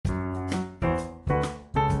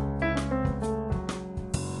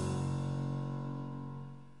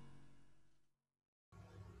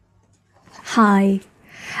Hi.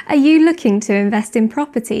 Are you looking to invest in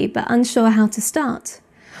property but unsure how to start?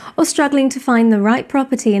 Or struggling to find the right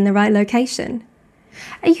property in the right location?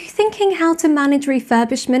 Are you thinking how to manage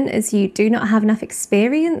refurbishment as you do not have enough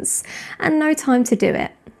experience and no time to do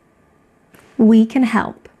it? We can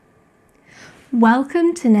help.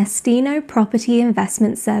 Welcome to Nestino Property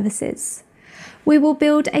Investment Services. We will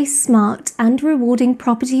build a smart and rewarding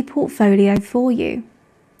property portfolio for you.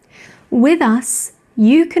 With us,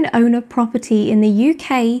 you can own a property in the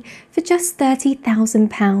UK for just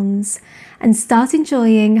 £30,000 and start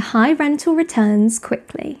enjoying high rental returns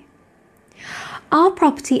quickly. Our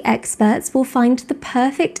property experts will find the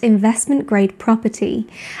perfect investment grade property,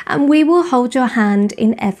 and we will hold your hand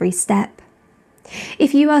in every step.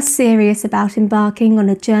 If you are serious about embarking on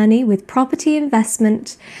a journey with property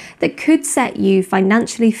investment that could set you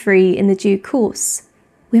financially free in the due course,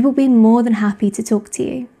 we will be more than happy to talk to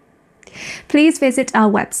you. Please visit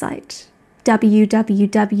our website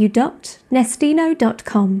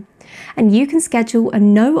www.nestino.com and you can schedule a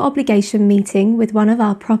no-obligation meeting with one of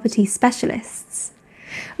our property specialists.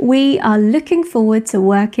 We are looking forward to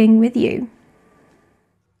working with you.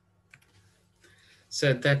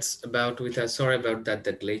 So that's about sorry about that,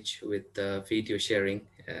 the glitch with video sharing,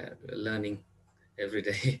 learning every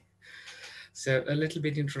day. So a little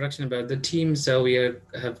bit introduction about the team. So we have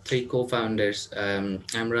three co-founders. I'm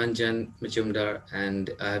Ranjan Majumdar, and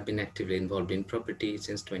I've been actively involved in property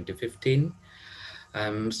since 2015.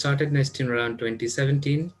 Started Nestin around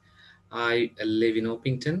 2017. I live in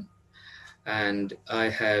Orpington, and I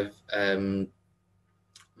have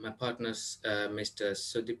my partner's Mr.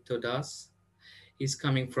 Sudipto Das. He's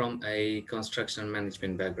coming from a construction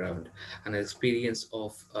management background and experience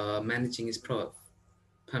of managing his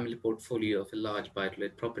family portfolio of a large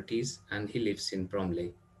buy-to-let properties, and he lives in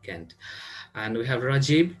Bromley, Kent. And we have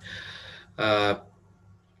Rajiv,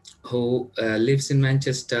 who lives in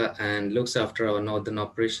Manchester and looks after our northern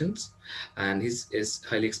operations, and is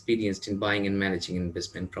highly experienced in buying and managing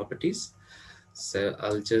investment properties. So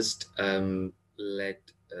I'll just let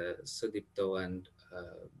Sudipto and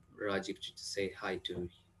Rajiv to say hi to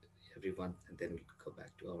everyone, and then we'll go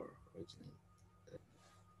back to our original.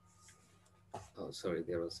 Oh, sorry,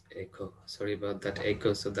 there was echo. Sorry about that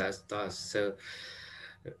echo. So that's so.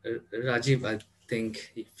 Rajiv, I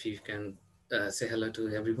think if you can say hello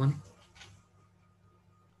to everyone.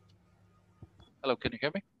 Hello, can you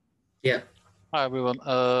hear me? Yeah. Hi, everyone.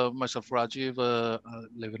 Myself, Rajiv. I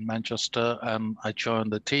live in Manchester, and I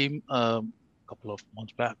joined the team a couple of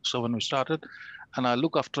months back. So when we started, and I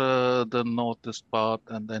look after the northeast part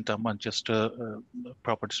and the entire Manchester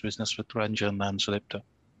properties business with Ranjan and Sudipto.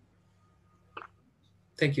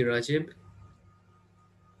 Thank you, Rajiv.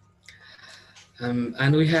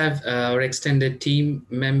 And we have our extended team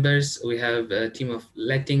members. We have a team of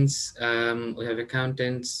lettings. We have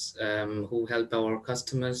accountants who help our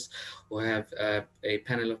customers. We have a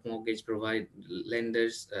panel of mortgage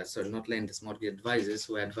lenders, not lenders, mortgage advisors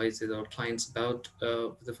who advises our clients about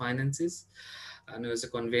the finances. And there's a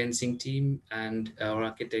conveyancing team and our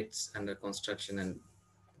architects and the construction and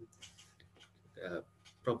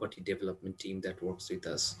property development team that works with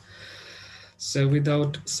us. So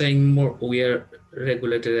without saying more, we are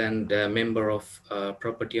regulated and a member of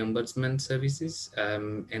Property Ombudsman Services,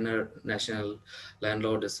 National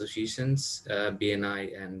Landlord Associations,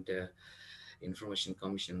 BNI, and Information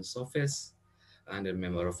Commission's Office, and a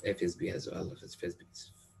member of FSB as well,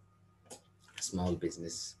 Small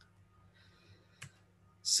Business.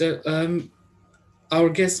 So our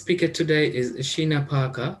guest speaker today is Sheena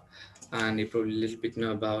Parker, and you probably a little bit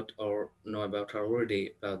know about her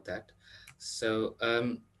already about that. So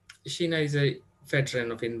Sheena is a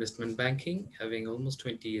veteran of investment banking, having almost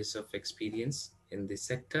 20 years of experience in this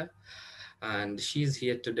sector. And she's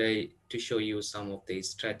here today to show you some of the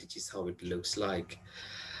strategies, how it looks like.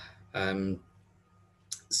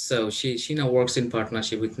 So Sheena works in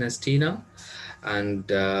partnership with Nestino,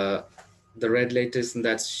 and the red letters, and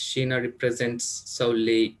that's Sheena represents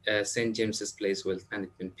solely St. James's Place Wealth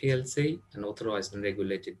Management PLC and authorized and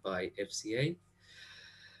regulated by FCA.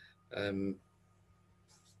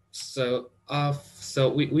 So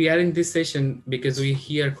we are in this session because we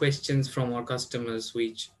hear questions from our customers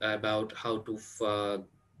about how to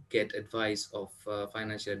get advice of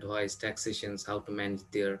financial advice, taxations, how to manage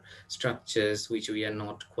their structures, which we are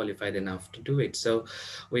not qualified enough to do it. So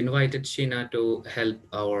we invited Sheena to help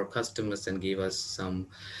our customers and give us some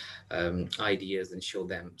ideas and show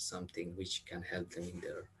them something which can help them in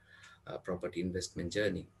their property investment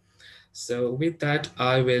journey. So with that,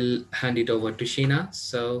 I will hand it over to Sheena.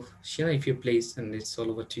 So Sheena, if you please, and it's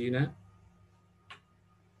all over to you now.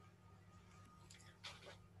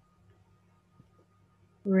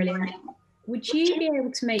 Brilliant. Would you be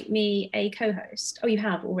able to make me a co-host? Oh, you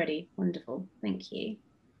have already. Wonderful. Thank you.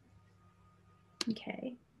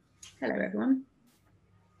 Okay. Hello, everyone.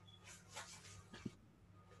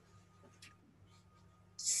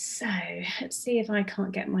 So let's see if I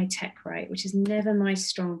can't get my tech right, which is never my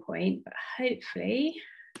strong point, but hopefully,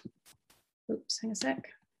 oops, hang on a sec.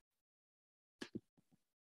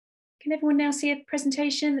 Can everyone now see a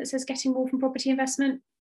presentation that says getting more from property investment?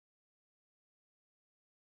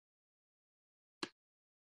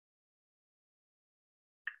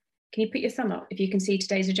 Can you put your thumb up if you can see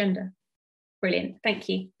today's agenda? Brilliant, thank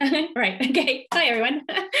you. Right, okay, hi everyone.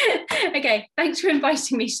 Okay, thanks for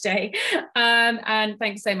inviting me today. And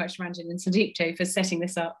thanks so much, Ranjan and Sudipto, for setting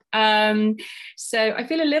this up. So I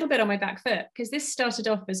feel a little bit on my back foot because this started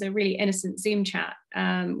off as a really innocent Zoom chat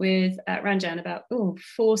with Ranjan about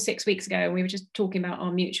 4-6 weeks ago. And we were just talking about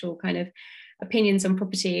our mutual kind of opinions on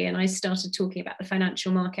property, and I started talking about the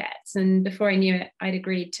financial markets. And before I knew it, I'd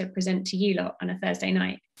agreed to present to you lot on a Thursday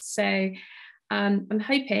night. So I'm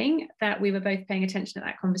hoping that we were both paying attention to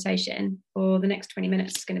that conversation, or the next 20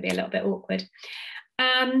 minutes is going to be a little bit awkward.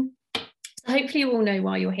 So hopefully you all know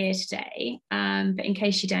why you're here today, but in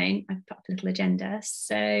case you don't, I've put up a little agenda.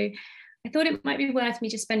 So I thought it might be worth me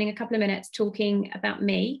just spending a couple of minutes talking about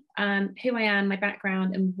me, who I am, my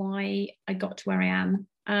background, and why I got to where I am,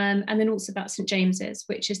 and then also about St James's,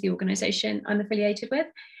 which is the organisation I'm affiliated with.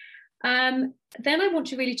 Then I want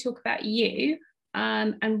to really talk about you,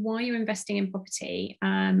 and why you're investing in property,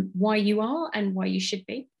 why you are and why you should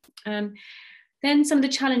be. Then some of the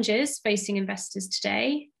challenges facing investors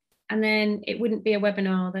today. And then it wouldn't be a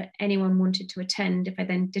webinar that anyone wanted to attend if I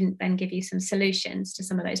didn't give you some solutions to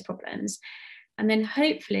some of those problems. And then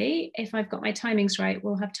hopefully, if I've got my timings right,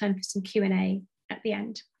 we'll have time for some Q&A at the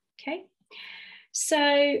end. Okay.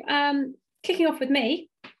 So kicking off with me.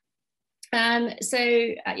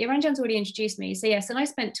 Ranjan's already introduced me. So yes, and I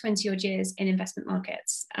spent 20 odd years in investment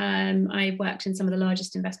markets. I worked in some of the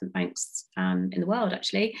largest investment banks in the world,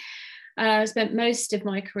 actually. I spent most of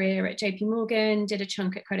my career at JP Morgan, did a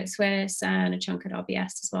chunk at Credit Suisse and a chunk at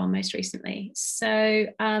RBS as well, most recently. So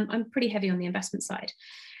I'm pretty heavy on the investment side.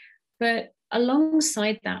 But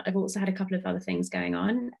alongside that, I've also had a couple of other things going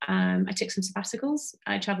on. I took some sabbaticals,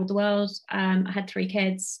 I traveled the world, I had 3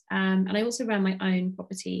 kids, and I also ran my own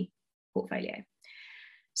property portfolio.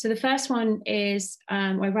 So the first one is,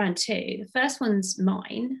 I ran 2. The first one's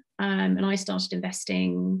mine, and I started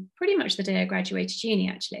investing pretty much the day I graduated uni,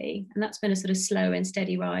 actually. And that's been a sort of slow and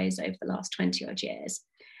steady rise over the last 20 odd years.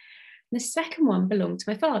 And the second one belonged to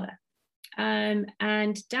my father.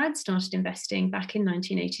 And Dad started investing back in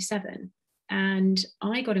 1987. And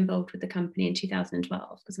I got involved with the company in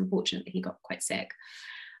 2012 because unfortunately he got quite sick.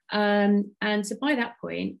 And so by that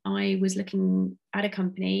point, I was looking at a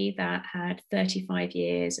company that had 35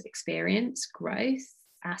 years of experience, growth,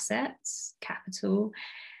 assets, capital,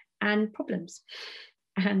 and problems.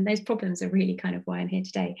 And those problems are really kind of why I'm here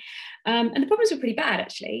today. And the problems were pretty bad,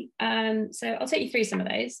 actually. So I'll take you through some of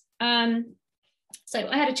those. So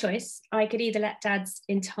I had a choice. I could either let Dad's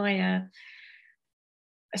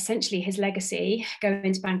essentially his legacy go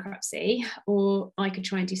into bankruptcy, or I could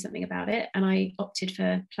try and do something about it. And I opted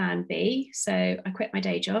for plan B. So I quit my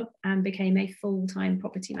day job and became a full-time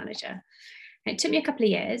property manager. And it took me a couple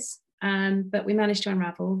of years, but we managed to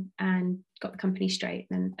unravel and got the company straight,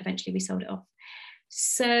 and eventually we sold it off.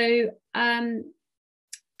 So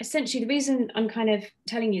essentially the reason I'm kind of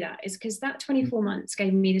telling you that is because that 24 months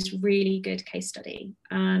gave me this really good case study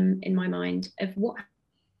in my mind of what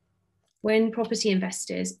when property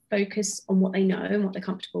investors focus on what they know and what they're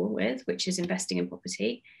comfortable with, which is investing in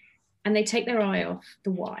property, and they take their eye off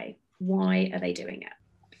the why. Why are they doing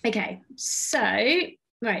it? Okay, so,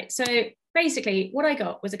 right, so basically what I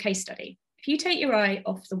got was a case study. If you take your eye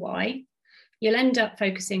off the why, you'll end up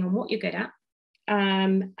focusing on what you're good at,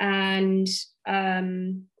 and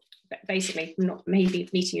basically not maybe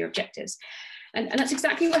meeting your objectives. And that's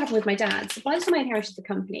exactly what happened with my dad. So by the time I inherited the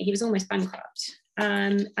company, he was almost bankrupt.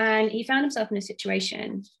 And he found himself in a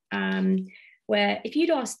situation where if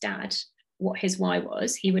you'd asked Dad what his why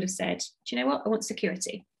was, he would have said, do you know what? I want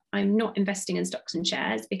security. I'm not investing in stocks and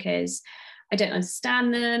shares because I don't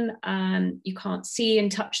understand them. You can't see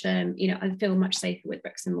and touch them. You know, I feel much safer with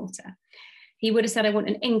bricks and mortar. He would have said, I want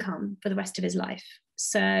an income for the rest of his life.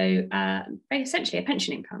 So essentially a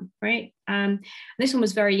pension income, right? This one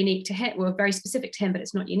was very unique to him, well, very specific to him, but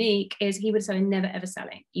it's not unique, is he would say, never ever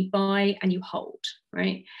selling. You buy and you hold,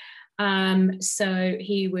 right? So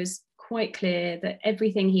he was quite clear that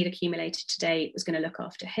everything he'd accumulated to date was going to look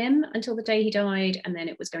after him until the day he died, and then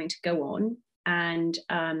it was going to go on And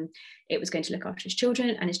it was going to look after his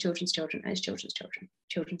children and his children's children and his children's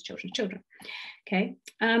children. Okay.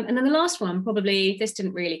 And then the last one, probably this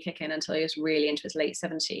didn't really kick in until he was really into his late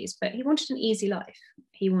 70s, but he wanted an easy life.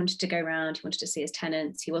 He wanted to go around, he wanted to see his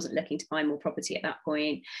tenants. He wasn't looking to buy more property at that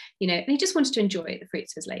point, you know, and he just wanted to enjoy the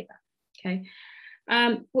fruits of his labor. Okay.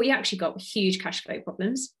 What he actually got were huge cash flow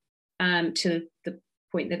problems, to the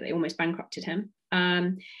point that they almost bankrupted him.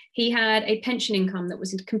 He had a pension income that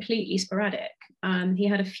was completely sporadic. He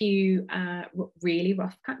had a few really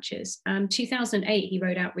rough patches. 2008, he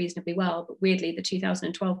rode out reasonably well, but weirdly, the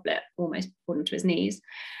 2012 blip almost brought him to his knees.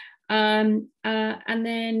 And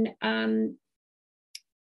then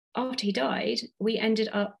after he died, we ended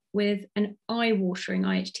up with an eye-watering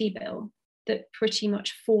IHT bill that pretty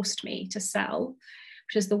much forced me to sell,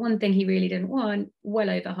 which is the one thing he really didn't want, well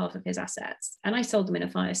over half of his assets. And I sold them in a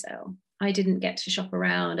fire sale. I didn't get to shop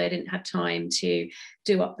around. I didn't have time to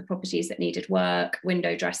do up the properties that needed work,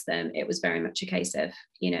 window dress them. It was very much a case of,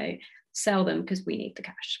 you know, sell them because we need the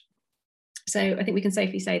cash. So I think we can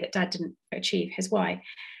safely say that Dad didn't achieve his why.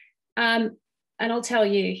 And I'll tell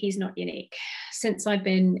you, he's not unique. Since I've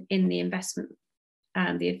been in the investment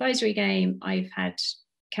and the advisory game, I've had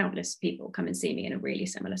countless people come and see me in a really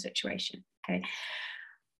similar situation. Okay.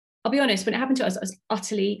 I'll be honest, when it happened to us, I was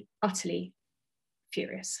utterly, utterly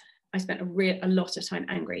furious. I spent a lot of time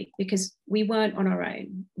angry because we weren't on our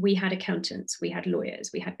own. We had accountants, we had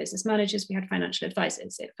lawyers, we had business managers, we had financial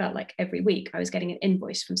advisors. It felt like every week I was getting an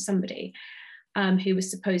invoice from somebody who was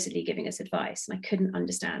supposedly giving us advice. And I couldn't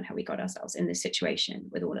understand how we got ourselves in this situation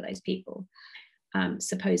with all of those people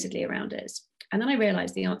supposedly around us. And then I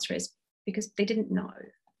realized the answer is because they didn't know.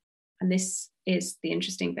 And this is the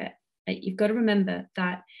interesting bit. You've got to remember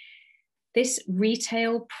that this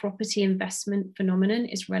retail property investment phenomenon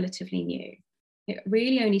is relatively new. It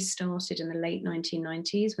really only started in the late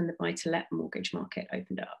 1990s when the buy-to-let mortgage market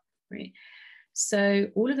opened up, right? So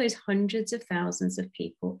all of those hundreds of thousands of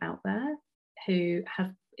people out there who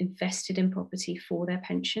have invested in property for their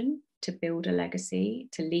pension, to build a legacy,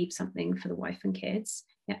 to leave something for the wife and kids,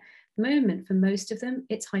 yeah, the moment for most of them,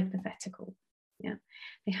 it's hypothetical. Yeah,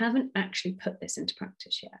 they haven't actually put this into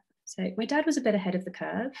practice yet. So my dad was a bit ahead of the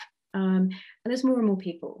curve. And there's more and more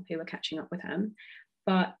people who are catching up with him,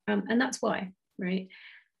 but and that's why, right?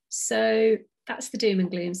 So that's the doom and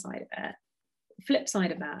gloom side of it. Flip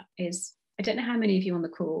side of that is, I don't know how many of you on the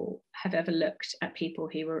call have ever looked at people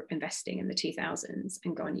who were investing in the 2000s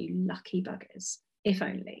and gone, you lucky buggers. If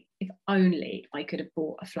only I could have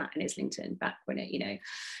bought a flat in Islington back when it, you know,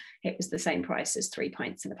 it was the same price as 3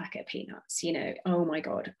 pints and a packet of peanuts, you know, oh my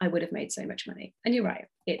God, I would have made so much money. And you're right,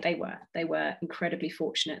 they were incredibly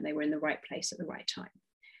fortunate and they were in the right place at the right time.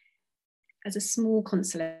 As a small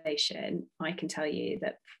consolation, I can tell you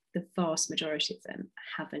that the vast majority of them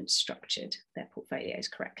haven't structured their portfolios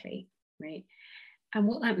correctly, right? And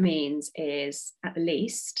what that means is, at the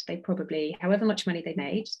least, they probably, however much money they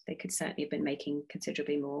made, they could certainly have been making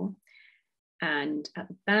considerably more. And at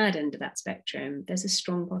the bad end of that spectrum, there's a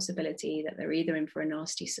strong possibility that they're either in for a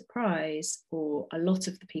nasty surprise, or a lot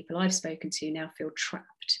of the people I've spoken to now feel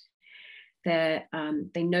trapped. They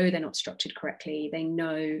know they're not structured correctly. They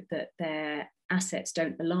know that their assets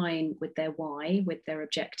don't align with their why, with their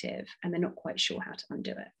objective, and they're not quite sure how to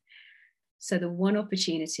undo it. So the one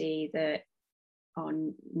opportunity that our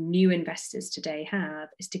new investors today have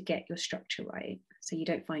is to get your structure right, so you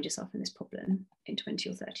don't find yourself in this problem in 20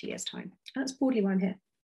 or 30 years time. That's broadly why I'm here.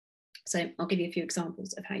 So I'll give you a few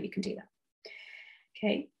examples of how you can do that.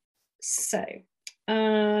 Okay, so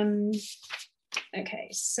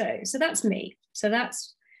so that's me. So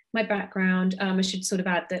that's my background. I should sort of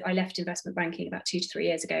add that I left investment banking about 2 to 3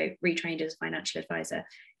 years ago, retrained as a financial advisor.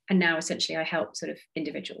 And now essentially I help sort of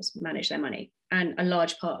individuals manage their money. And a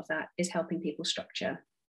large part of that is helping people structure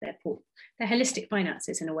their holistic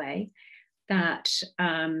finances in a way that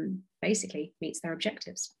basically meets their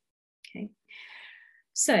objectives. Okay,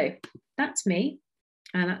 so that's me,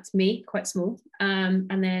 and that's me, quite small. And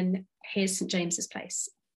then here's St James's Place.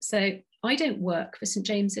 So I don't work for St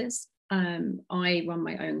James's. I run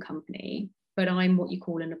my own company, but I'm what you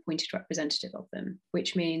call an appointed representative of them,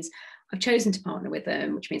 which means I've chosen to partner with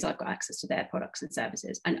them, which means I've got access to their products and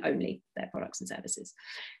services, and only their products and services.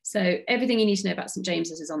 So everything you need to know about St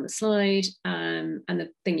James's is on the slide. And the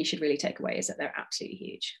thing you should really take away is that they're absolutely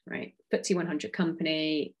huge, right? FTSE 100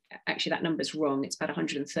 company, actually that number's wrong. It's about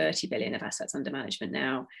 130 billion of assets under management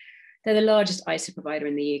now. They're the largest ISA provider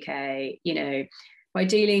in the UK. You know, by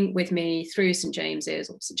dealing with me through St James's,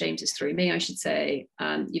 or St James's through me, I should say,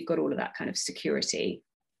 you've got all of that kind of security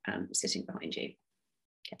sitting behind you.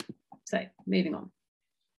 Okay. So moving on.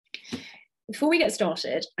 before we get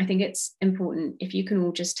started, I think it's important if you can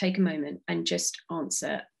all just take a moment and just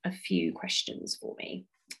answer a few questions for me.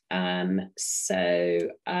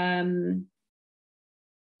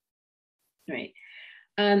 Right.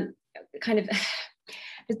 Kind of,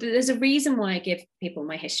 there's a reason why I give people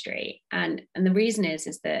my history, and the reason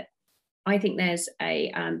is that I think there's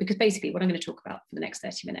a, because basically what I'm going to talk about for the next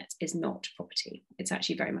 30 minutes is not property. It's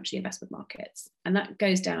actually very much the investment markets. And that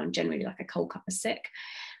goes down generally like a cold cup of sick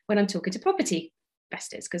when I'm talking to property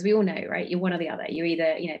investors, because we all know, right? You're one or the other. You're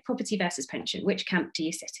either, you know, property versus pension. Which camp do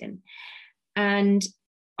you sit in? And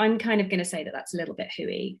I'm kind of going to say that that's a little bit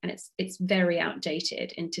hooey, and it's very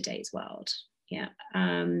outdated in today's world. Yeah.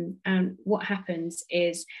 And what happens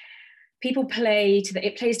is people play to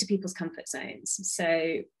it plays to people's comfort zones.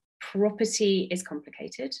 So property is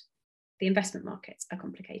complicated. The investment markets are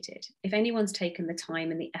complicated. If anyone's taken the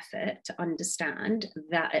time and the effort to understand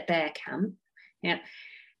that at their camp, yeah,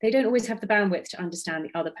 they don't always have the bandwidth to understand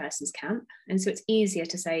the other person's camp. And so it's easier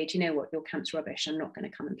to say, do you know what, your camp's rubbish, I'm not going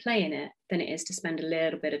to come and play in it, than it is to spend a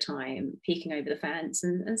little bit of time peeking over the fence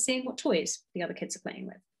and seeing what toys the other kids are playing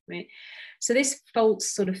with. Right. So this false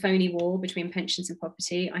sort of phony war between pensions and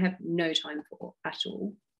property, I have no time for at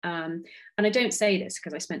all. And I don't say this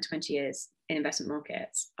because I spent 20 years in investment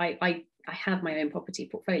markets. I have my own property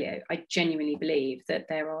portfolio. I genuinely believe that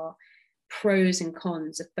there are pros and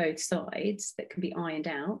cons of both sides that can be ironed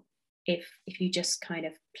out if you just kind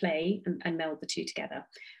of play and meld the two together.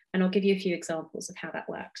 And I'll give you a few examples of how that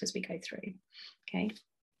works as we go through. Okay.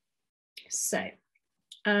 So,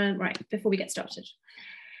 right, before we get started.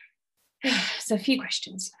 So a few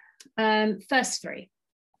questions. First three.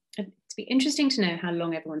 It'd be interesting to know how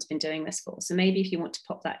long everyone's been doing this for. So maybe if you want to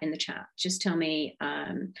pop that in the chat, just tell me,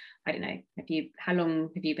 I don't know, how long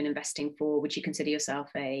have you been investing for? Would you consider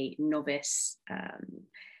yourself a novice,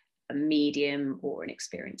 a medium, or an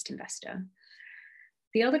experienced investor?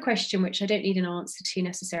 The other question, which I don't need an answer to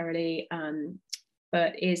necessarily,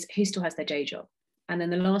 but is who still has their day job? And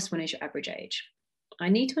then the last one is your average age. I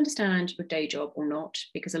need to understand your day job or not,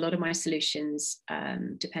 because a lot of my solutions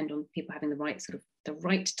depend on people having the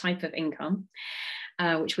right type of income,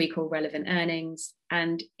 which we call relevant earnings.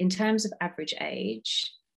 And in terms of average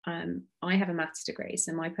age, I have a maths degree,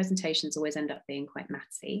 so my presentations always end up being quite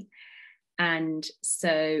mathsy. And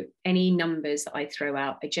so any numbers that I throw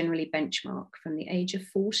out, I generally benchmark from the age of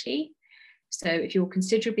 40. So if you're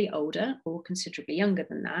considerably older or considerably younger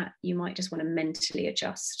than that, you might just want to mentally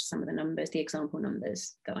adjust some of the numbers, the example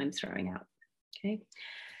numbers that I'm throwing out.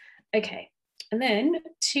 Okay. And then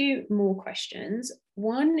two more questions.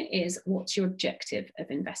 One is, what's your objective of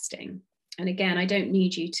investing? And again, I don't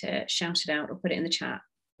need you to shout it out or put it in the chat,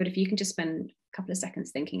 but if you can just spend a couple of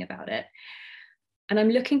seconds thinking about it. And I'm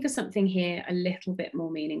looking for something here a little bit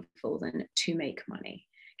more meaningful than to make money.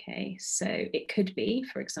 Okay, so it could be,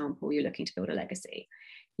 for example, you're looking to build a legacy.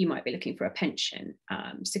 You might be looking for a pension,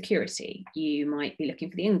 security. You might be looking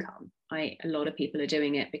for the income. A lot of people are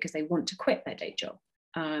doing it because they want to quit their day job.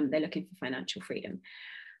 They're looking for financial freedom.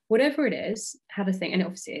 Whatever it is, have a think. And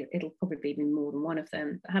obviously it'll probably be more than one of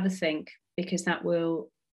them, but have a think, because that will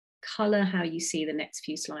color how you see the next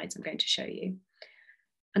few slides I'm going to show you.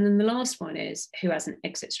 And then the last one is, who has an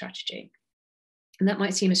exit strategy? And that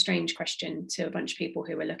might seem a strange question to a bunch of people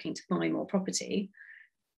who are looking to buy more property,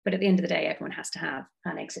 but at the end of the day, everyone has to have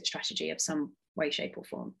an exit strategy of some way, shape, or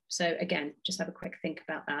form. So again, just have a quick think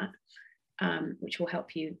about that, which will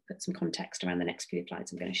help you put some context around the next few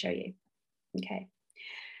slides I'm going to show you. Okay,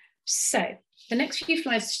 so the next few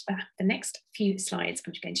slides, I'm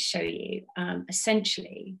going to show you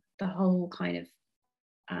essentially the whole kind of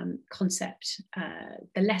concept.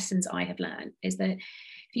 The lessons I have learned is that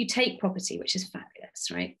if you take property, which is fabulous,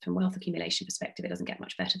 right? From wealth accumulation perspective, it doesn't get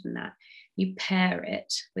much better than that. You pair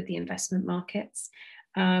it with the investment markets.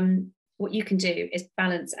 What you can do is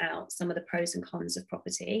balance out some of the pros and cons of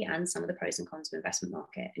property and some of the pros and cons of investment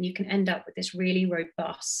market. And you can end up with this really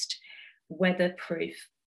robust, weatherproof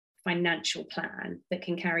financial plan that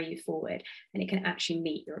can carry you forward, and it can actually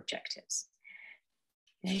meet your objectives.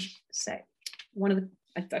 Okay, so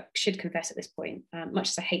I should confess at this point, much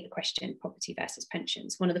as I hate the question, property versus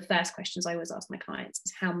pensions, one of the first questions I always ask my clients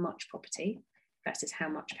is how much property versus how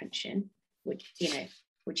much pension would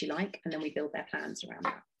you like? And then we build their plans around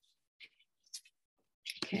that.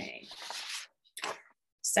 Okay.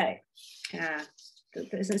 So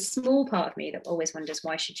there's a small part of me that always wonders,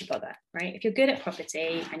 why should you bother, right? If you're good at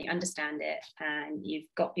property and you understand it and you've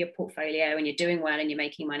got your portfolio and you're doing well and you're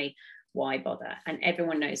making money, why bother? And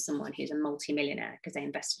everyone knows someone who's a multi-millionaire because they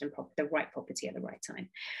invested in the right property at the right time.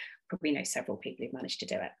 Probably know several people who've managed to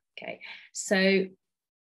do it. Okay, so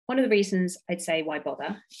one of the reasons I'd say why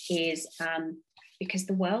bother is because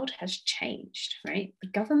the world has changed, right? The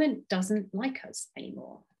government doesn't like us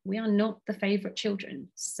anymore. We are not the favorite children.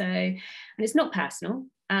 So, and it's not personal,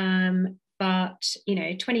 but, you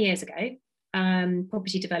know, 20 years ago,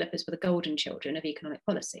 property developers were the golden children of economic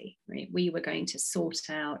policy, right? We were going to sort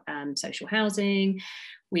out social housing.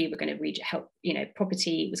 We were going to help, you know,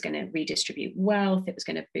 property was going to redistribute wealth. It was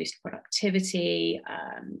going to boost productivity,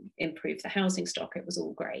 improve the housing stock. It was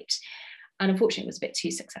all great. And unfortunately, it was a bit too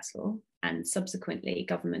successful. And subsequently,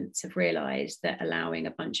 governments have realised that allowing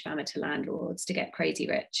a bunch of amateur landlords to get crazy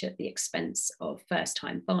rich at the expense of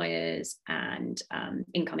first-time buyers and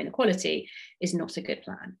income inequality is not a good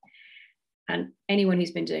plan. And anyone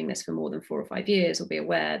who's been doing this for more than 4 or 5 years will be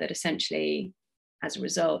aware that essentially, as a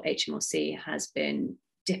result, HMRC has been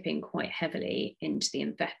dipping quite heavily into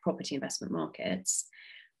the property investment markets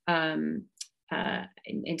in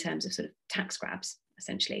terms of sort of tax grabs,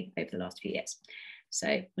 essentially, over the last few years. So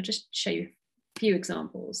I'll just show you a few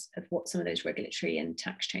examples of what some of those regulatory and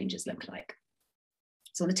tax changes look like.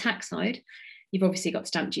 So on the tax side, you've obviously got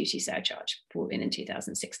stamp duty surcharge brought in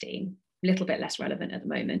 2016. A little bit less relevant at the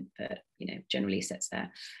moment, but you know, generally sits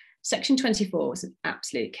there. Section 24 was an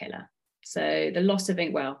absolute killer. So the loss of,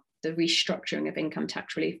 well, the restructuring of income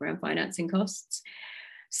tax relief around financing costs.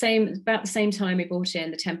 About the same time we brought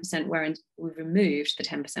in the 10% we removed the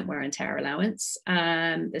 10% wear and tear allowance.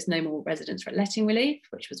 There's no more residence rent letting relief,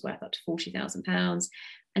 which was worth up to £40,000.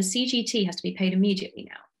 And CGT has to be paid immediately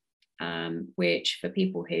now, which for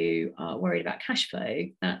people who are worried about cash flow,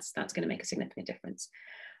 that's going to make a significant difference.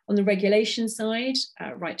 On the regulation side,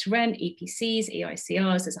 right to rent, EPCs,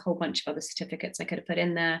 EICRs, there's a whole bunch of other certificates I could have put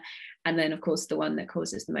in there. And then, of course, the one that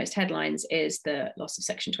causes the most headlines is the loss of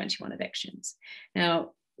Section 21 evictions.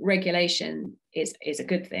 Now, regulation is a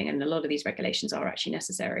good thing, and a lot of these regulations are actually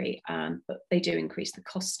necessary, but they do increase the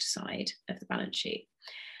cost side of the balance sheet.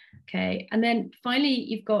 Okay, and then finally,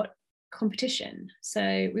 you've got competition.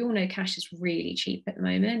 So we all know cash is really cheap at the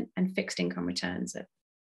moment, and fixed income returns are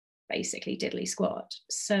basically diddly squat.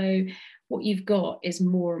 So what you've got is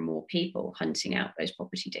more and more people hunting out those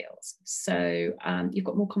property deals. So you've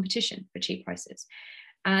got more competition for cheap prices.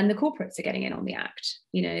 And the corporates are getting in on the act.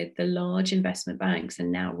 You know, the large investment banks are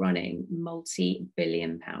now running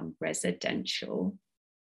multi-billion-pound residential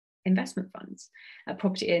investment funds,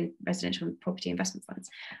 residential property investment funds.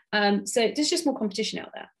 So there's just more competition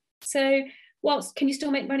out there. So whilst, can you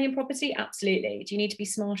still make money in property? Absolutely. Do you need to be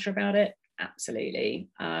smarter about it? Absolutely.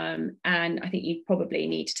 And I think you probably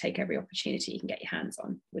need to take every opportunity you can get your hands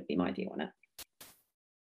on, would be my view on it.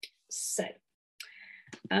 So,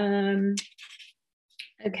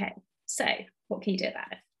 okay, so what can you do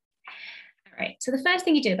about it? All right, so the first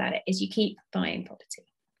thing you do about it is you keep buying property,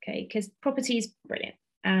 okay? Because property is brilliant.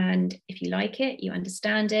 And if you like it, you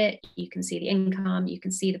understand it, you can see the income, you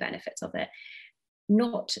can see the benefits of it.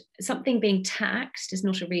 Not something being taxed is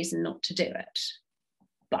not a reason not to do it,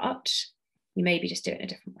 but you maybe just do it in a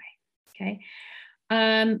different way, okay?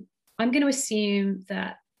 I'm going to assume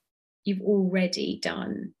that you've already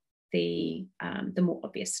done the more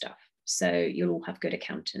obvious stuff. So you'll all have good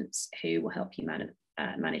accountants who will help you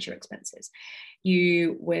manage your expenses.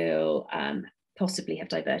 You will possibly have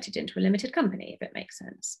diverted into a limited company, if it makes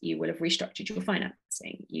sense. You will have restructured your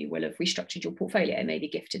financing. You will have restructured your portfolio, maybe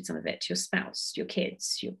gifted some of it to your spouse, your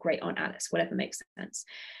kids, your great Aunt Alice, whatever makes sense.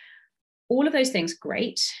 All of those things,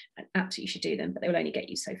 great, and absolutely should do them, but they will only get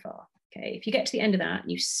you so far. Okay, if you get to the end of that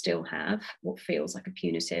and you still have what feels like a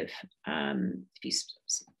punitive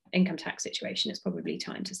income tax situation, it's probably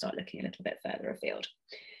time to start looking a little bit further afield.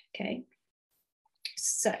 Okay,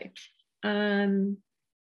 so with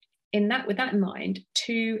that in mind,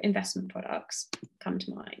 2 investment products come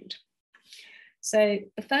to mind. So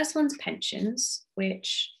the first one's pensions,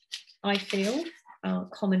 which I feel are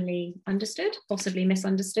commonly understood, possibly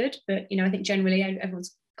misunderstood, but you know, I think generally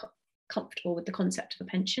everyone's comfortable with the concept of a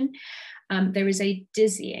pension. There is a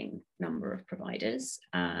dizzying number of providers.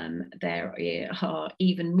 There are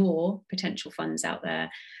even more potential funds out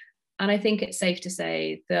there. And I think it's safe to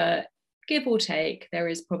say that, give or take, there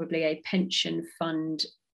is probably a pension fund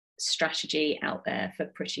strategy out there for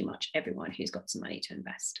pretty much everyone who's got some money to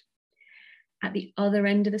invest. At the other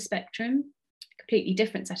end of the spectrum, completely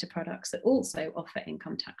different set of products that also offer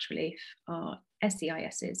income tax relief are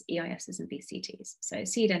SEISs, EISs, and VCTs. So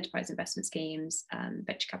seed enterprise investment schemes,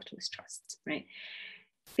 venture capitalist trusts, right?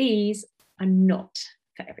 These are not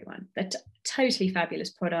for everyone. They're totally fabulous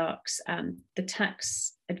products. The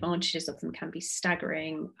tax advantages of them can be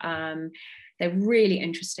staggering. They're really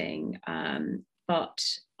interesting, but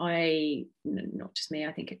not just me,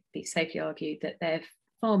 I think it'd be safely argued that they're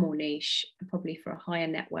far more niche, and probably for a higher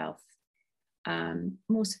net wealth,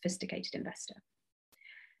 more sophisticated investor.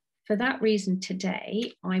 For that reason,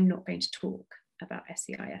 today, I'm not going to talk about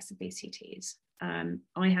SEIS and VCTs.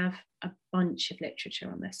 I have a bunch of literature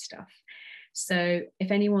on this stuff. So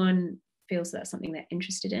if anyone feels that's something they're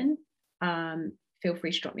interested in, feel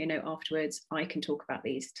free to drop me a note afterwards. I can talk about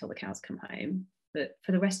these till the cows come home. But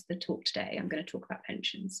for the rest of the talk today, I'm going to talk about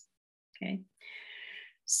pensions. Okay.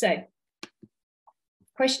 So,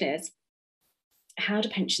 question is, how do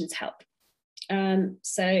pensions help?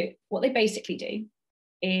 So what they basically do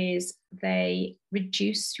is they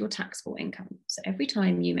reduce your taxable income. So every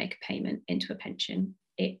time you make a payment into a pension,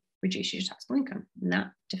 it reduces your taxable income, and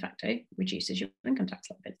that de facto reduces your income tax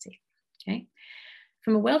liability. Okay.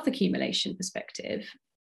 From a wealth accumulation perspective,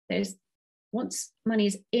 once money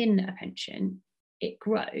is in a pension, it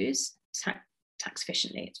grows tax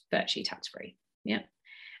efficiently. It's virtually tax-free. Yeah.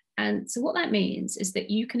 And so what that means is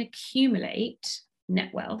that you can accumulate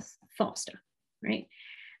net wealth faster, right?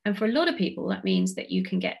 And for a lot of people, that means that you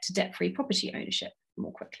can get to debt-free property ownership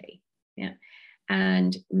more quickly. Yeah.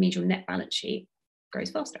 And it means your net balance sheet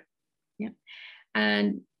grows faster. Yeah.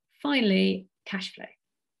 And finally, cash flow.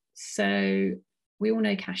 So we all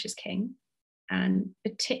know cash is king. And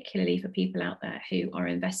particularly for people out there who are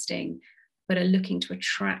investing but are looking to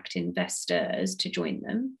attract investors to join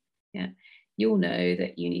them, yeah, you'll know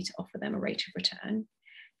that you need to offer them a rate of return.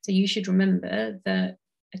 So you should remember that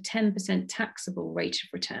a 10% taxable rate of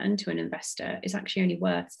return to an investor is actually only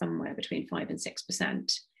worth somewhere between 5 and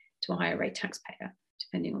 6% to a higher rate taxpayer,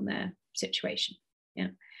 depending on their situation. Yeah.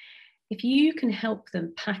 If you can help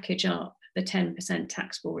them package up the 10%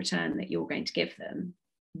 taxable return that you're going to give them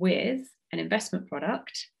with an investment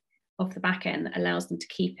product off the back end that allows them to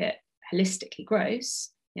keep it holistically gross,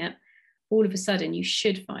 yeah, all of a sudden you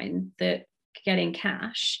should find that getting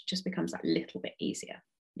cash just becomes that little bit easier.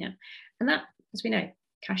 Yeah. And that, as we know,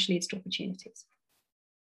 cash leads to opportunities.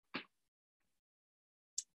 Okay.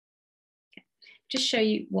 Just show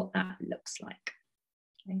you what that looks like.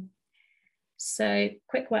 Okay. So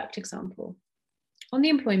quick worked example. On the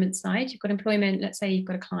employment side, you've got employment. Let's say you've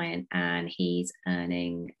got a client and he's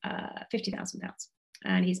earning £50,000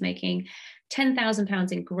 and he's making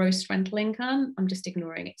 £10,000 in gross rental income. I'm just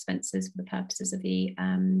ignoring expenses for the purposes of the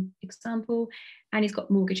example. And he's got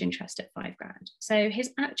mortgage interest at £5,000. So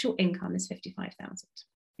his actual income is 55,000.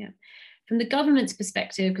 Yeah. From the government's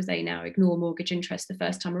perspective, because they now ignore mortgage interest the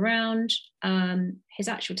first time around, his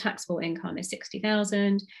actual taxable income is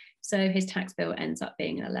 60,000. So his tax bill ends up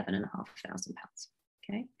being £11,500.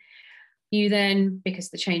 Okay. You then, because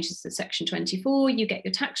the changes to Section 24, you get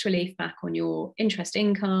your tax relief back on your interest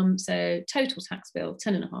income. So total tax bill,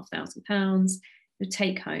 £10,500. Your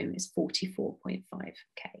take home is 44.5k.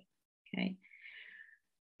 Okay.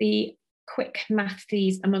 The quick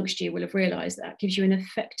mathies amongst you will have realised that gives you an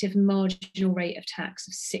effective marginal rate of tax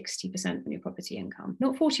of 60% on your property income,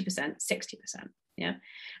 not 40%, 60%. Yeah,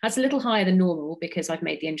 that's a little higher than normal because I've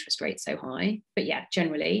made the interest rate so high. But yeah,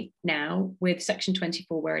 generally now with Section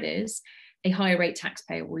 24 where it is, a higher rate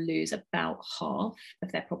taxpayer will lose about half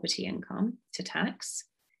of their property income to tax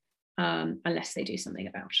unless they do something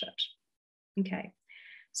about it. Okay,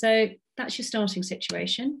 so that's your starting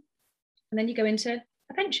situation. And then you go into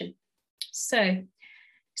a pension. So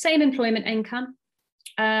same employment income,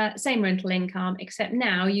 same rental income, except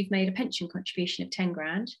now you've made a pension contribution of 10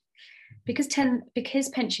 grand. Because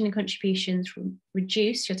pension and contributions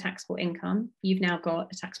reduce your taxable income, you've now got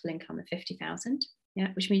a taxable income of 50,000, yeah,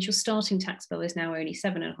 which means your starting tax bill is now only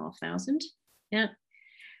 7,500. Yeah.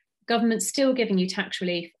 Government's still giving you tax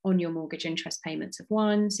relief on your mortgage interest payments of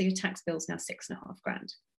 1, so your tax bill is now 6,500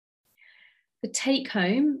 grand. The take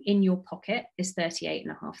home in your pocket is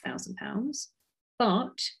 £38,500,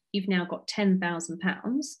 but you've now got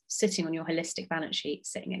 £10,000 sitting on your holistic balance sheet,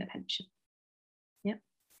 sitting in a pension. Yeah.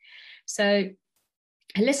 So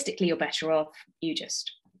holistically, you're better off. You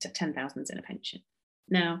just took 10,000 in a pension.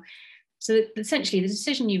 Now, so essentially the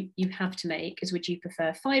decision you have to make is, would you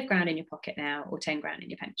prefer 5 grand in your pocket now or 10 grand in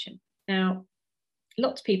your pension? Now,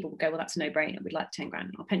 lots of people will go, well, that's a no-brainer. We'd like 10 grand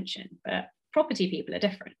in our pension, but property people are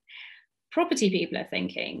different. Property people are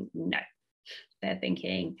thinking, no, they're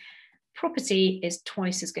thinking property is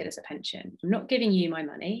twice as good as a pension. I'm not giving you my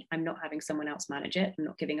money. I'm not having someone else manage it. I'm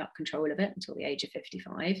not giving up control of it until the age of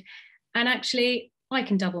 55. And actually, I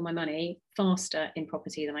can double my money faster in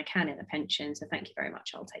property than I can in a pension. So thank you very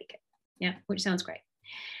much. I'll take it. Yeah, which sounds great.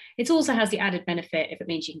 It also has the added benefit if it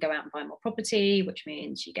means you can go out and buy more property, which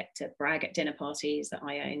means you get to brag at dinner parties that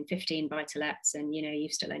I own 15 buy-to-lets and, you know,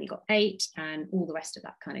 you've still only got 8 and all the rest of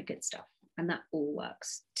that kind of good stuff. And that all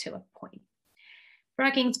works to a point.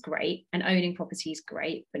 bragging's great and owning property is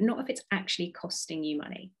great, but not if it's actually costing you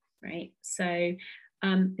money, right? So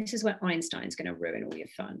this is where Einstein's going to ruin all your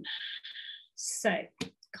fun. So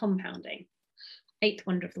compounding, eighth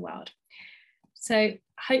wonder of the world. So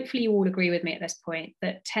hopefully you all agree with me at this point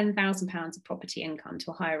that £10,000 of property income to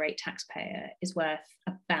a higher rate taxpayer is worth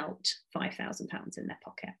about £5,000 in their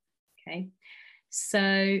pocket, okay?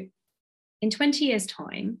 So in 20 years'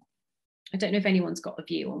 time, I don't know if anyone's got a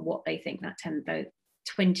view on what they think that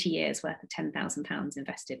 20 years worth of £10,000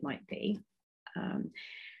 invested might be.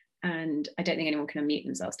 And I don't think anyone can unmute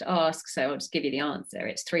themselves to ask, so I'll just give you the answer.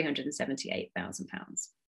 It's £378,000.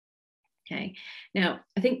 Okay. Now,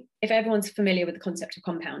 I think if everyone's familiar with the concept of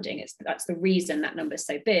compounding, that's the reason that number is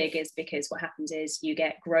so big, is because what happens is you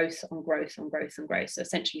get growth on growth on growth on growth. So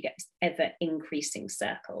essentially you get this ever increasing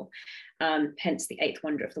circle, hence the eighth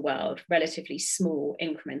wonder of the world. Relatively small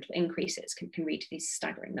incremental increases can reach these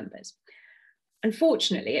staggering numbers.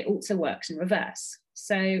 Unfortunately, it also works in reverse.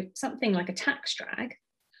 So something like a tax drag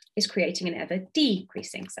is creating an ever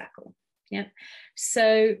decreasing circle. Yeah.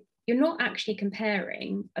 So you're not actually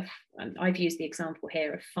comparing, I've used the example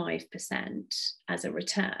here of 5% as a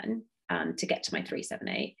return to get to my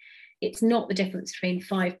 378. It's not the difference between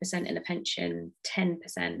 5% in a pension,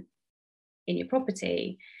 10% in your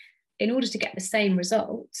property. In order to get the same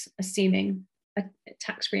result, assuming a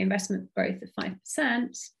tax-free investment growth of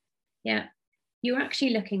 5%, yeah, you're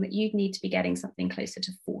actually looking that you'd need to be getting something closer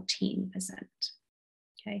to 14%.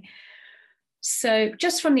 Okay, so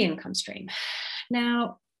just from the income stream.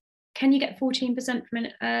 Now, can you get 14% from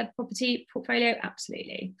a property portfolio?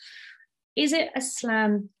 Absolutely. Is it a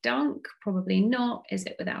slam dunk? Probably not. Is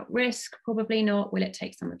it without risk? Probably not. Will it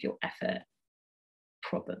take some of your effort?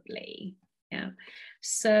 Probably. Yeah.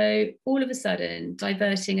 So all of a sudden,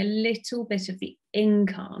 diverting a little bit of the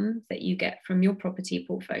income that you get from your property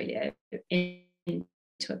portfolio into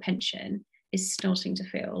a pension is starting to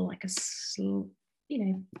feel like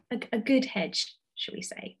a good hedge, shall we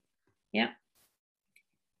say? Yeah.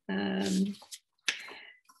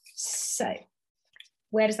 So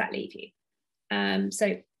where does that leave you?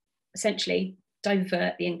 So essentially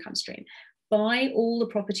divert the income stream. Buy all the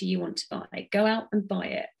property you want to buy. Go out and buy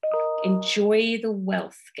it. Enjoy the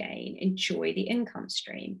wealth gain. Enjoy the income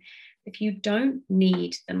stream. If you don't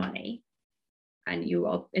need the money and you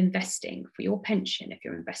are investing for your pension, if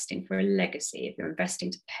you're investing for a legacy, if you're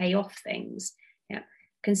investing to pay off things, yeah,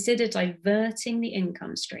 consider diverting the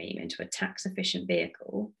income stream into a tax efficient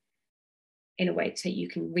vehicle in a way so you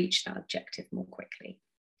can reach that objective more quickly.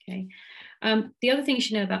 Okay. The other thing you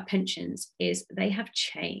should know about pensions is they have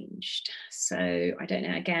changed. So I don't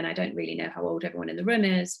know, again, I don't really know how old everyone in the room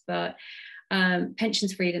is, but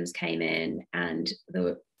pensions freedoms came in and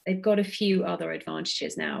they've got a few other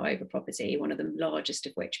advantages now over property, one of the largest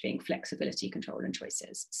of which being flexibility, control and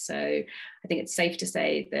choices. So I think it's safe to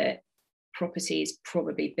say that property's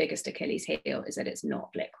probably biggest Achilles heel is that it's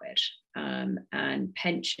not liquid, and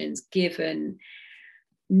pensions, given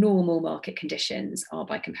normal market conditions, are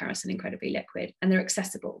by comparison incredibly liquid, and they're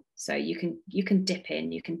accessible. So you can dip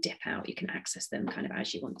in, you can dip out, you can access them kind of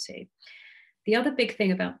as you want to. The other big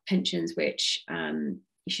thing about pensions, which you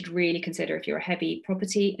should really consider if you're a heavy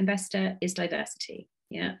property investor, is diversity.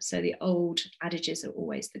 Yeah. So the old adages are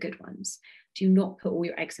always the good ones. Do not put all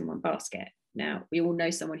your eggs in one basket. Now, we all know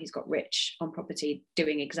someone who's got rich on property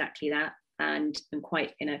doing exactly that, and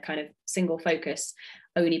quite in a kind of single focus,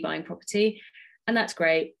 only buying property. And that's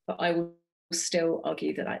great, but I will still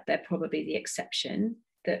argue that they're probably the exception,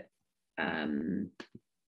 that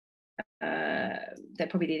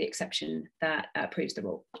proves the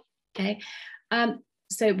rule. Okay,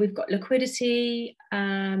 so we've got liquidity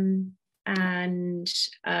and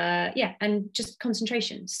just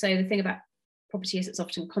concentration. So the thing about property is it's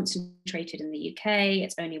often concentrated in the UK.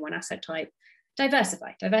 It's only one asset type.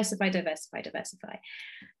 Diversify, diversify, diversify, diversify.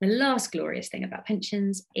 The last glorious thing about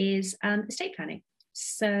pensions is estate planning.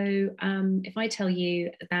 So if I tell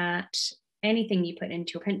you that anything you put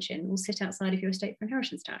into your pension will sit outside of your estate for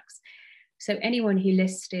inheritance tax. So anyone who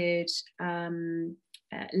listed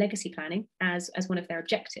legacy planning as one of their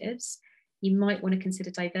objectives, you might want to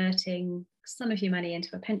consider diverting some of your money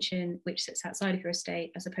into a pension which sits outside of your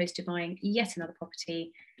estate, as opposed to buying yet another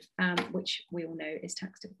property, which we all know is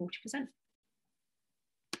taxed at 40%.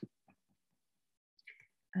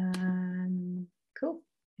 Cool.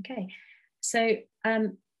 Okay. So I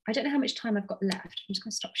don't know how much time I've got left. I'm just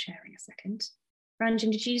going to stop sharing a second.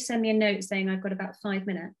 Ranjan, did you send me a note saying I've got about 5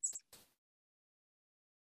 minutes?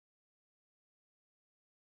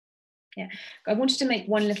 Yeah, I wanted to make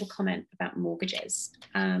one little comment about mortgages,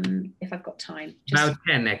 if I've got time. Just about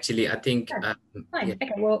 10, actually, I think. Fine. Yeah.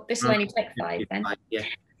 Okay, well, this will only take 5 then. Yeah.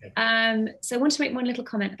 So I want to make one little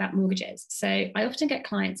comment about mortgages. So I often get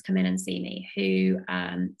clients come in and see me who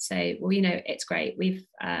say, well, you know, it's great. We've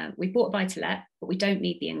bought a buy-to-let, but we don't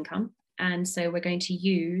need the income. And so we're going to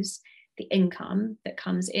use the income that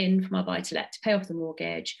comes in from our buy-to-let to pay off the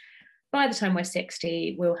mortgage. By the time we're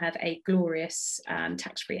 60, we'll have a glorious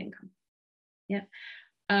tax-free income. Yeah.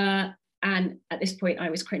 And at this point, I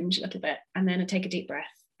always cringe a little bit, and then I take a deep breath,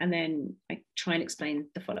 and then I try and explain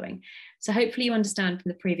the following. So hopefully you understand from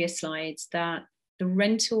the previous slides that the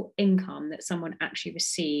rental income that someone actually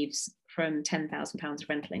receives from £10,000 of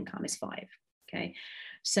rental income is 5. Okay.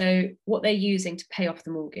 So what they're using to pay off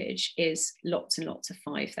the mortgage is lots and lots of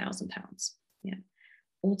 £5,000. Yeah.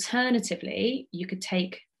 Alternatively, you could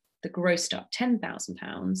take the grossed up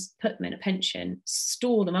 £10,000, put them in a pension,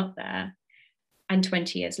 store them up there, and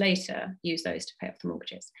 20 years later, use those to pay off the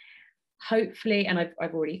mortgages. Hopefully, and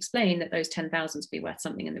I've already explained that those 10,000 will be worth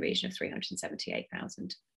something in the region of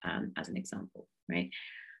 378,000 as an example, right?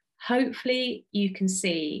 Hopefully you can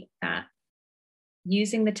see that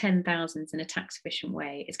using the 10,000s in a tax efficient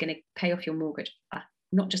way is going to pay off your mortgage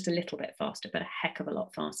not just a little bit faster, but a heck of a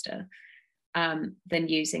lot faster than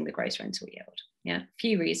using the gross rental yield. Yeah, a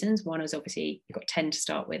few reasons. One is obviously you've got 10 to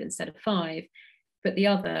start with instead of 5. But the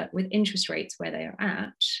other, with interest rates where they are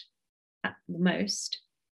at the most,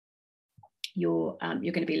 you're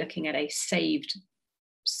going to be looking at a saved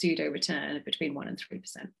pseudo return of between 1% and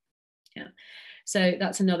 3%. Yeah, so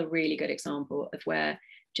that's another really good example of where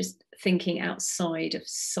just thinking outside of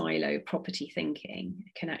silo property thinking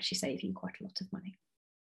can actually save you quite a lot of money.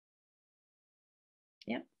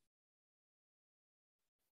 Yeah.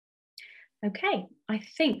 Okay, I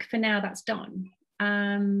think for now that's done.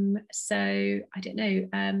 So I don't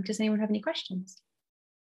know, does anyone have any questions?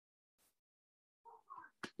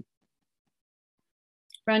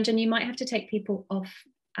 Ranjan, you might have to take people off,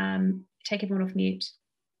 take everyone off mute.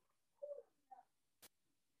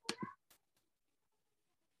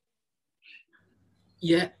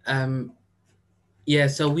 Yeah, yeah,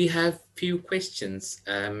 so we have few questions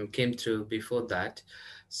came through before that.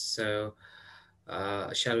 So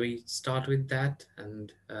shall we start with that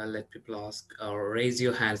and let people ask or raise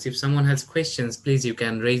your hands? If someone has questions, please, you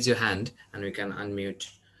can raise your hand and we can unmute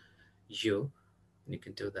you. You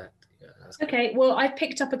can do that. Okay, well, I've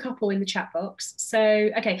picked up a couple in the chat box. So,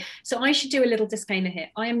 okay, so I should do a little disclaimer here.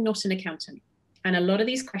 I am not an accountant. And a lot of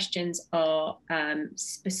these questions are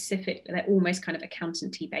specific, they're almost kind of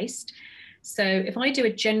accountancy based. So if I do a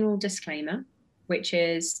general disclaimer, which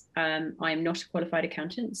is I'm not a qualified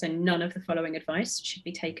accountant, so none of the following advice should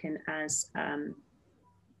be taken as I don't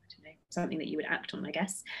know, something that you would act on, I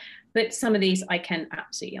guess. But some of these I can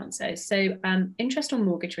absolutely answer. So interest on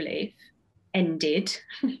mortgage relief ended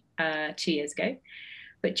 2 years ago.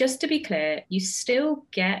 But just to be clear, you still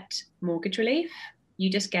get mortgage relief. You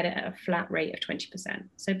just get it at a flat rate of 20%.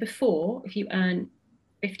 So before, if you earn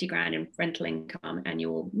 50 grand in rental income and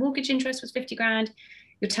your mortgage interest was 50 grand,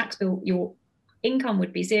 your tax bill, your income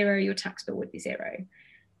would be 0, your tax bill would be 0.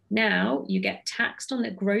 Now you get taxed on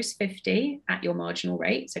the gross 50 at your marginal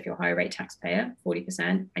rate. So if you're a higher rate taxpayer,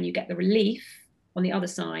 40%, and you get the relief on the other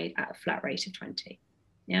side at a flat rate of 20.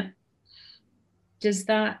 Yeah. Does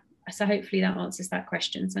that, so hopefully that answers that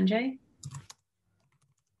question, Sanjay?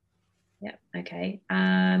 Yeah, okay.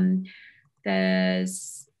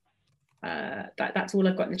 There's, that's all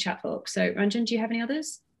I've got in the chat box. So Ranjan, do you have any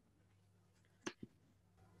others?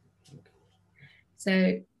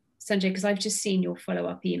 So Sanjay, because I've just seen your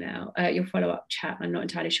follow-up email, your follow-up chat, I'm not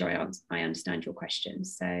entirely sure I understand your question.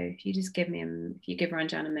 So if you just give me, if you give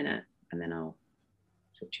Ranjan a minute, and then I'll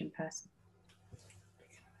talk to you in person.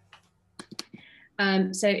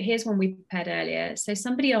 So here's one we prepared earlier. So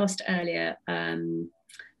somebody asked earlier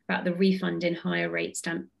about the refund in higher rate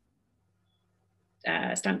stamp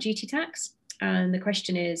duty tax. And the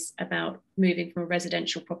question is about moving from a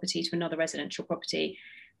residential property to another residential property,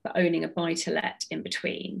 but owning a buy-to-let in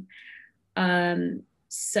between.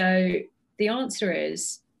 So the answer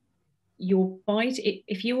is,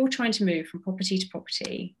 if you're trying to move from property to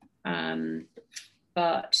property,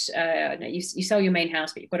 but no, you sell your main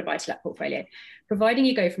house, but you've got a buy-to-let portfolio, providing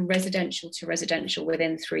you go from residential to residential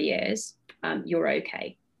within 3 years, you're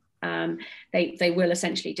okay. They will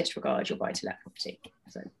essentially disregard your buy-to-let property.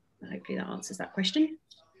 So hopefully that answers that question.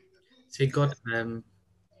 So you got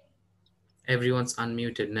everyone's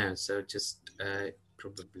unmuted now, so just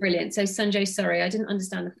probably. Brilliant. So Sanjay, sorry, I didn't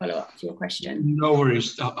understand the follow-up to your question. No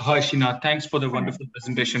worries. Hi, Sheena. Thanks for the wonderful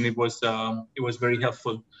presentation. It was very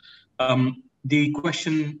helpful. The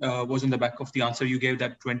question was in the back of the answer you gave,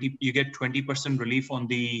 that you get 20% relief on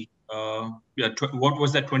the, what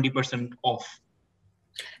was that 20% off?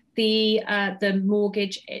 The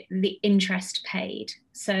mortgage, the interest paid.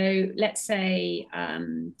 So let's say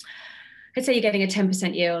you're getting a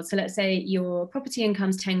 10% yield. So let's say your property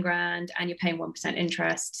income's 10 grand and you're paying 1%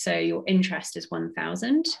 interest. So your interest is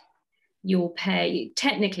 1,000. You'll pay,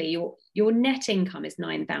 technically your net income is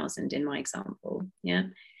 9,000 in my example. Yeah.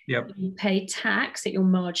 Yep. You pay tax at your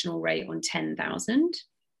marginal rate on 10,000.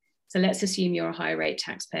 So let's assume you're a high rate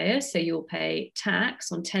taxpayer. So you'll pay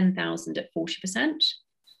tax on 10,000 at 40%.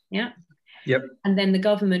 Yeah. Yep. And then the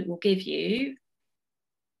government will give you,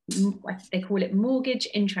 they call it mortgage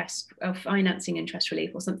interest or financing interest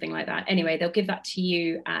relief or something like that. Anyway, they'll give that to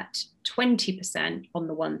you at 20% on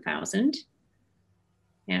the 1,000.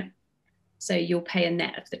 Yeah. So you'll pay a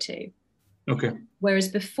net of the two. Okay. Whereas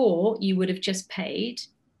before you would have just paid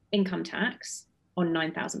income tax on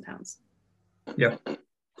 £9,000. Yeah. Cool.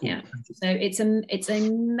 Yeah. So it's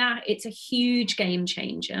a huge game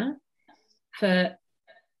changer for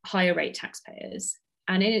higher rate taxpayers.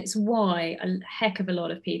 And it's why a heck of a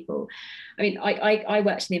lot of people, I mean, I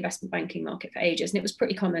worked in the investment banking market for ages, and it was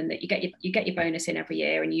pretty common that you get your bonus in every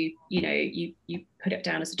year, and you put it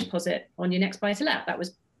down as a deposit on your next buy to let. That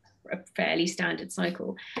was a fairly standard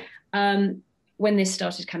cycle. When this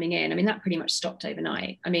started coming in, I mean, that pretty much stopped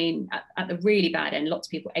overnight. I mean, at the really bad end, lots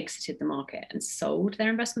of people exited the market and sold their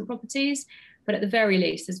investment properties. But at the very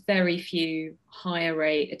least, there's very few higher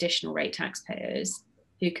rate, additional rate taxpayers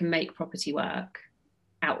who can make property work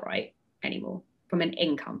outright anymore from an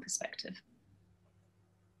income perspective.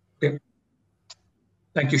 Okay.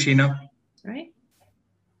 Thank you, Sheena. All right.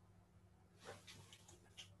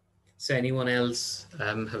 So anyone else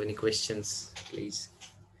have any questions, please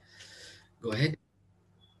go ahead.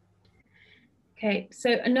 Okay,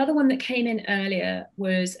 so another one that came in earlier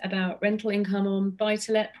was about rental income on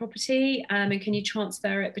buy-to-let property, and can you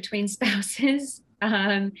transfer it between spouses?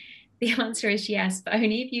 The answer is yes, but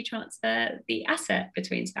only if you transfer the asset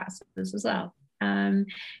between spouses as well.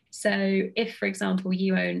 So if, for example,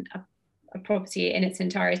 you own a property in its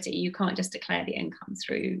entirety, you can't just declare the income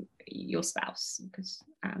through your spouse, because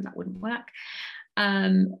that wouldn't work.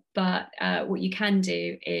 But what you can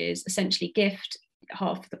do is essentially gift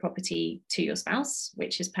half of the property to your spouse,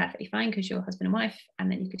 which is perfectly fine because you're husband and wife, and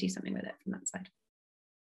then you could do something with it from that side.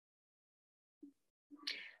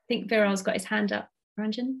 I think Viral's got his hand up,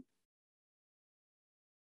 Ranjan.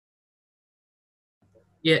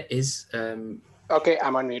 Yeah, okay,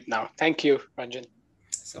 I'm on mute now. Thank you, Ranjan.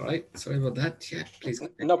 It's all right. Sorry about that. Yeah, please.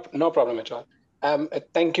 No problem at all.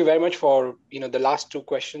 Thank you very much for, the last two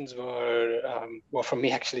questions were from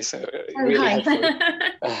me actually, so really helpful.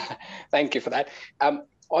 Thank you for that.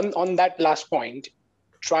 On that last point,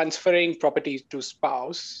 transferring properties to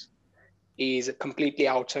spouse is completely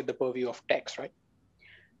outside the purview of tax, right?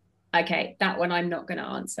 Okay, that one I'm not going to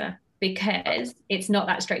answer because it's not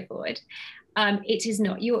that straightforward. It is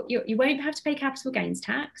not. You won't have to pay capital gains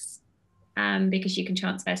tax because you can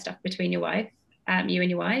transfer stuff between you and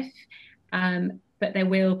your wife. But there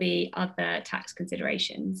will be other tax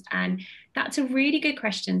considerations. And that's a really good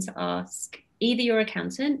question to ask either your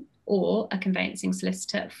accountant or a conveyancing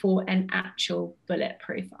solicitor for an actual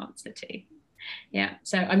bulletproof answer to. Yeah,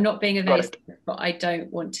 so I'm not being evasive, but I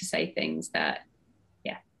don't want to say things that,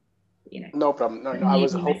 No problem. No, I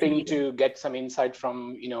was hoping to get some insight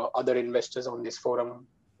from, other investors on this forum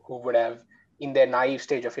who would have, in their naive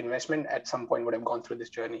stage of investment, at some point would have gone through this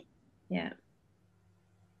journey. Yeah.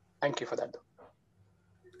 Thank you for that, though.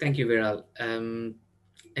 Thank you, Viral.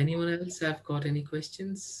 Anyone else have got any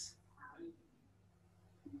questions?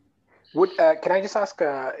 Can I just ask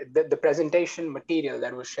the presentation material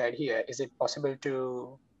that was shared here, is it possible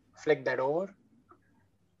to flick that over?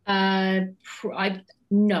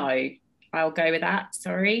 No, I'll go with that,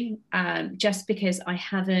 sorry. Just because I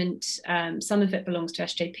haven't, some of it belongs to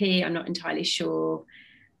SJP. I'm not entirely sure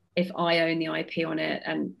if I own the IP on it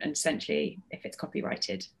and essentially if it's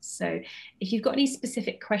copyrighted. So if you've got any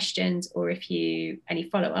specific questions or any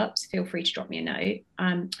follow-ups, feel free to drop me a note.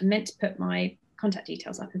 I meant to put my contact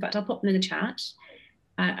details up. In fact, I'll pop them in the chat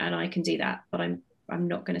and I can do that, but I'm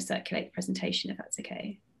not going to circulate the presentation if that's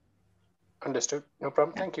okay. Understood, no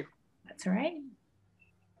problem, thank you. That's all right.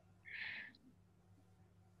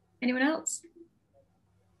 Anyone else?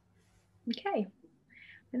 Okay,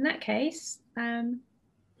 in that case, I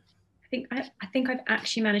think I've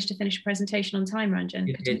actually managed to finish a presentation on time, Ranjan.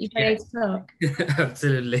 Didn't you say 8 o'clock?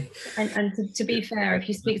 Absolutely. And to be fair, if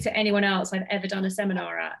you speak to anyone else I've ever done a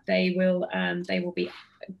seminar at, they will be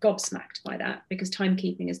gobsmacked by that because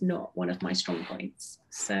timekeeping is not one of my strong points.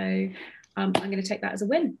 So I'm going to take that as a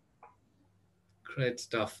win. Great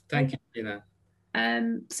stuff. Thank you, Sheena.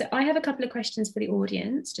 So I have a couple of questions for the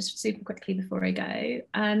audience, just super quickly before I go.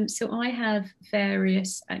 So I have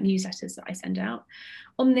various newsletters that I send out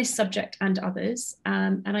on this subject and others.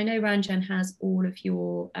 And I know Ranjan has all of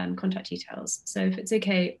your contact details. So if it's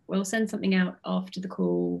okay, we'll send something out after the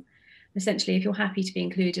call. Essentially, if you're happy to be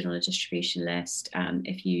included on a distribution list,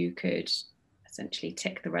 if you could essentially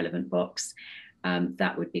tick the relevant box,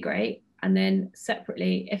 that would be great. And then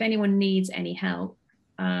separately, if anyone needs any help,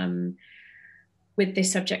 with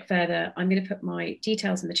this subject further, I'm going to put my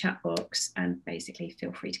details in the chat box, and basically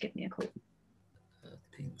feel free to give me a call.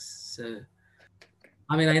 Thanks. So,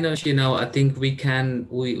 I mean, I know, Sheena, I think we can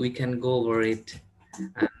go over it,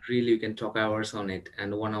 and really we can talk hours on it,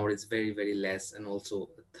 and 1 hour is very, very less, and also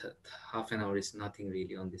half an hour is nothing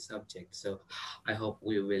really on this subject. So I hope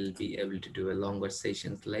we will be able to do a longer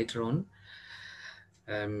sessions later on.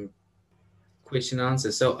 Question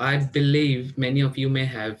answer. So I believe many of you may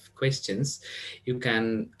have questions. You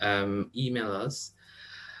can email us.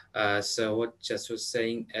 So what Just was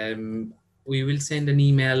saying, we will send an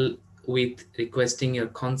email with requesting your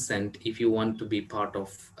consent if you want to be part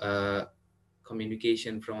of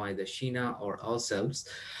communication from either Sheena or ourselves.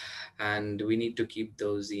 And we need to keep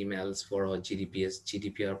those emails for our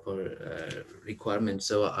GDPR requirements.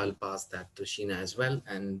 So I'll pass that to Sheena as well.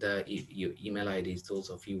 And your email IDs, those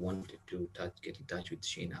of you wanted to get in touch with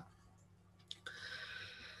Sheena.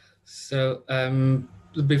 So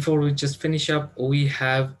before we just finish up, we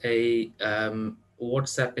have a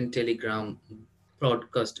WhatsApp and Telegram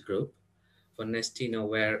broadcast group for Nestino,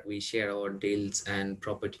 where we share our deals and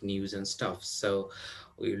property news and stuff. So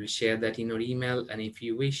we will share that in our email, and if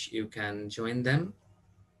you wish, you can join them.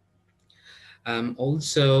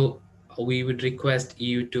 Also, we would request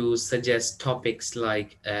you to suggest topics,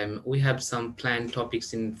 like we have some planned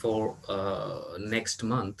topics in for next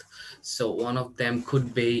month. So one of them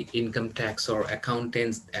could be income tax or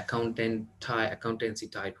accountancy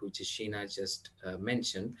type, which is Sheena just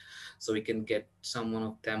mentioned. So we can get someone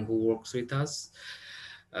of them who works with us.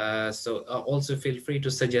 So also feel free to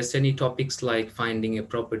suggest any topics like finding a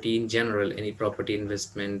property in general, any property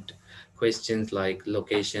investment questions like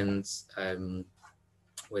locations,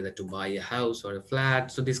 whether to buy a house or a flat.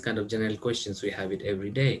 So these kind of general questions, we have it every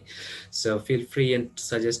day. So feel free and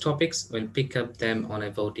suggest topics. We'll pick up them on a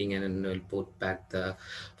voting, and then we'll put back the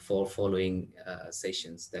 4 following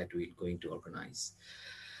sessions that we're going to organize.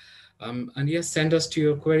 And yes, send us to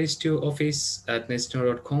your queries to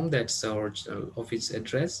office@nestino.com. That's our office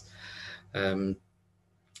address.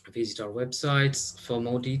 Visit our websites for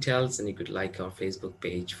more details, and you could like our Facebook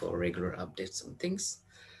page for regular updates on things.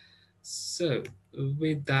 So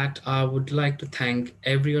with that, I would like to thank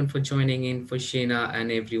everyone for joining in, for Sheena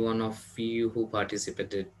and every one of you who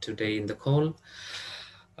participated today in the call.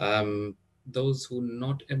 Those who are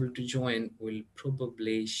not able to join will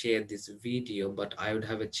probably share this video, but I would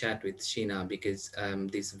have a chat with Sheena, because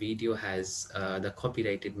this video has the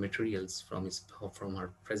copyrighted materials from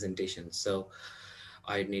her presentation. So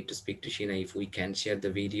I need to speak to Sheena if we can share the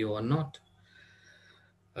video or not.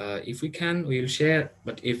 If we can, we'll share,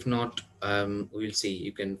 but if not, we'll see.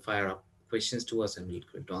 You can fire up questions to us and we'll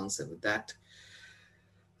try to answer with that.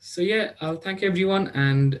 So yeah, I'll thank everyone,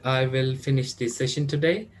 and I will finish this session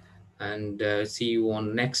today, and see you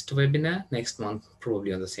on next webinar next month,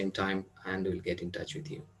 probably on the same time, and we'll get in touch with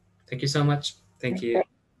you. Thank you so much. Thank you.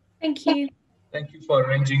 Thank you. Thank you for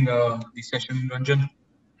arranging the session, Ranjan.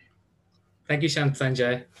 Thank you,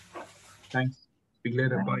 Sanjay. Thanks. Speak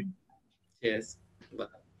later. Bye. Cheers.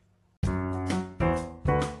 Bye.